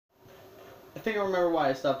I think I remember why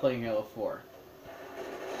I stopped playing Halo 4.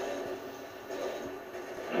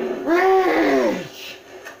 Rage!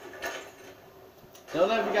 Don't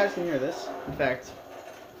know if you guys can hear this. In fact...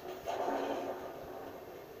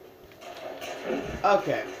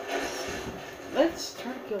 Okay. Let's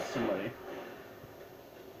try to kill somebody.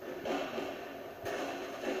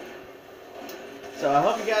 So I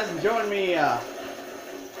hope you guys enjoyed me,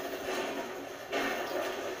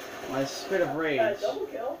 my spit of rage. Double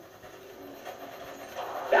kill.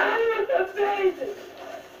 That is amazing!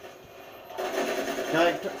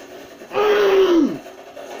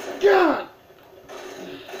 God!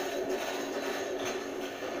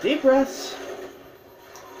 Deep breaths.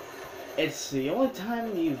 It's the only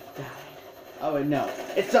time you've died. Oh wait, no.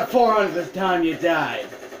 It's the 400th time you died.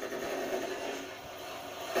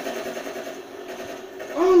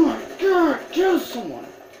 Oh my God! Kill someone!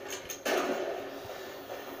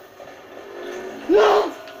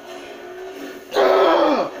 No!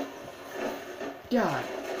 Ah! God.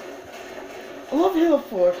 I love Halo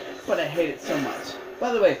 4, but I hate it so much.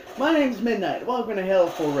 By the way, my name's Midnight. Welcome to Halo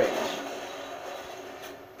 4 Rage.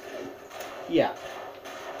 Yeah.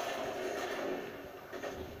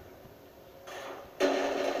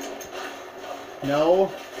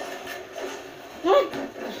 No. What?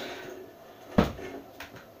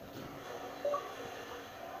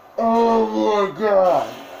 Oh my God.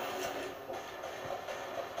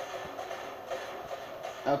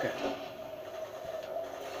 Okay.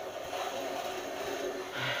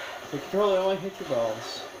 The controller only hits your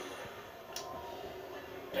balls.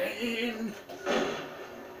 Pain.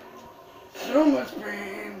 So much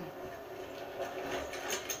pain.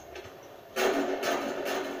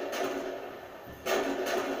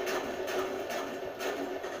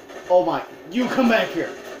 Oh my, you come back here.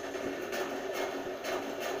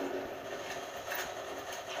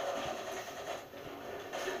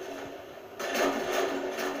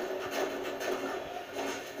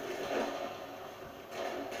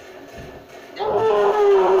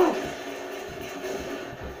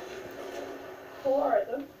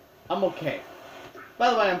 I'm okay. By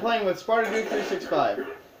the way, I'm playing with Sparta-Dude365.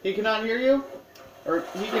 He cannot hear you? Or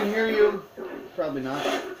he can hear you? Probably not.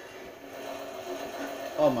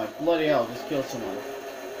 Oh my bloody hell, just kill someone.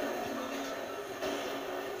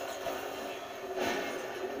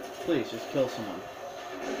 Please, just kill someone.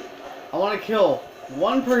 I want to kill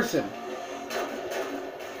one person.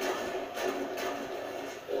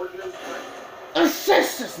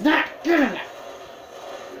 Assist is not good enough.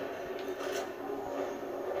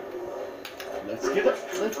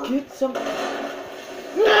 Let's get some. No!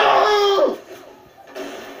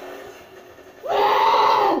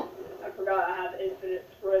 No! I forgot I have infinite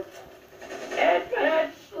strength.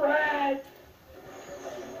 Infinite strength!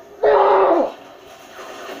 No!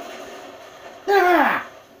 Ah!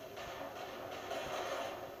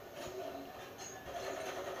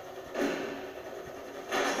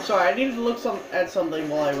 Sorry, I needed to look at something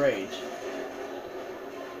while I rage.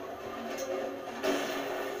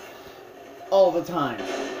 All the time.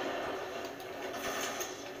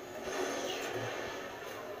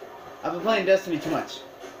 I've been playing Destiny too much.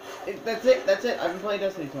 That's it. I've been playing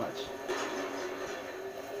Destiny too much.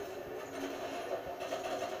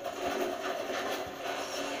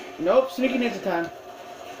 Nope, sneaky ninja time.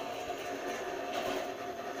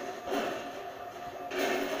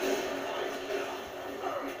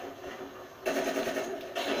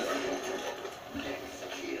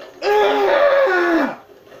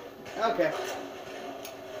 Okay.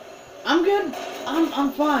 I'm good.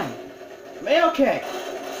 I'm fine. Okay.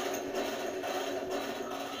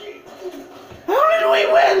 How did we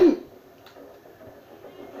win?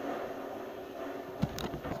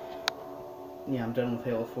 Yeah, I'm done with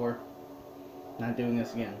Halo 4. Not doing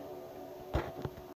this again.